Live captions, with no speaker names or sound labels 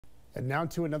And now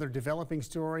to another developing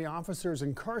story. Officers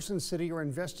in Carson City are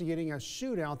investigating a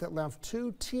shootout that left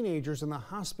 2 teenagers in the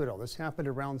hospital. This happened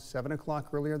around 7 o'clock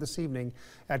earlier this evening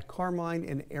at Carmine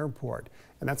and Airport.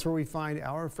 And that's where we find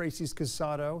our Fracies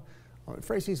Casado.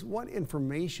 Fracies, what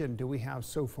information do we have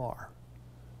so far?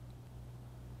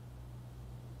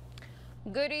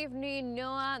 Good evening,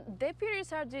 Noah.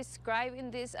 Deputies are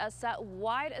describing this as a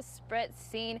widespread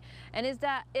scene, and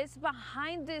it's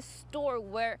behind this store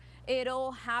where it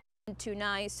all happened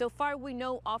tonight. So far, we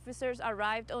know officers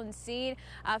arrived on scene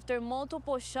after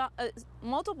multiple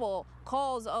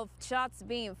calls of shots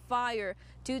being fired.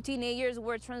 2 teenagers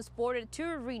were transported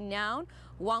to Renown.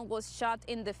 One was shot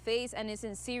in the face and is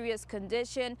in serious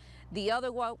condition. The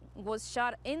other one was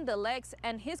shot in the legs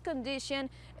and his condition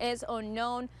is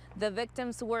unknown. The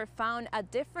victims were found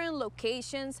at different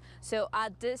locations. So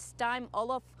at this time,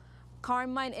 all of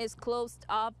Carmine is closed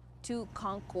up to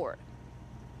Concord.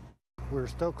 We're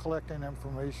still collecting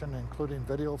information, including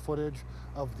video footage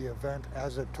of the event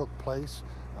as it took place.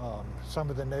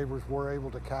 Some of the neighbors were able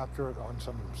to capture it on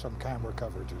some camera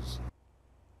coverages.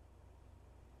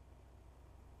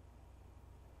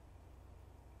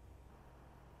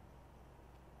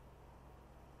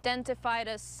 Identified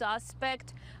a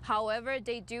suspect. However,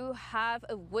 they do have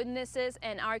witnesses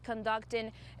and are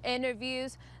conducting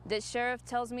interviews. The sheriff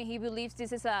tells me he believes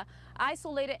this is an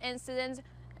isolated incident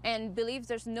and believes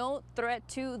there's no threat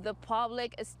to the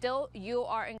public. Still, you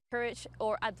are encouraged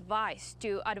or advised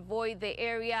to avoid the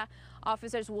area.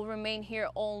 Officers will remain here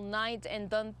all night and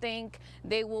don't think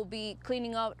they will be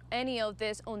cleaning up any of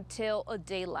this until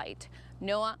daylight.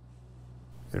 Noah?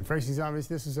 And Fracies,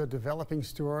 obviously this is a developing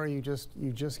story. You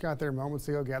just got there moments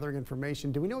ago gathering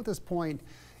information. Do we know at this point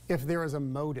if there is a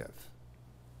motive?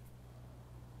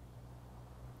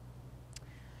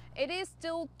 It is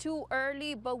still too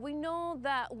early, but we know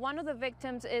that one of the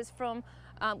victims is from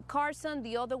Carson,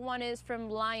 the other one is from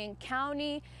Lyon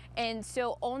County, and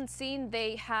so on scene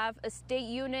they have a state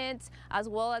unit as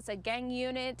well as a gang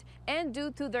unit, and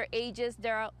due to their ages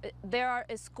there are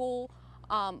a school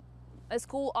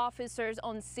officers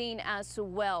on scene as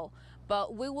well.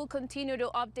 But we will continue to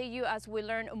update you as we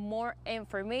learn more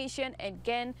information.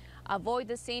 Again, avoid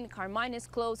the scene. Carmine is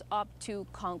closed up to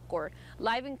Concord.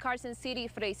 Live in Carson City,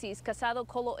 Fracies Casado,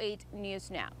 Colo 8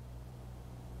 News Now.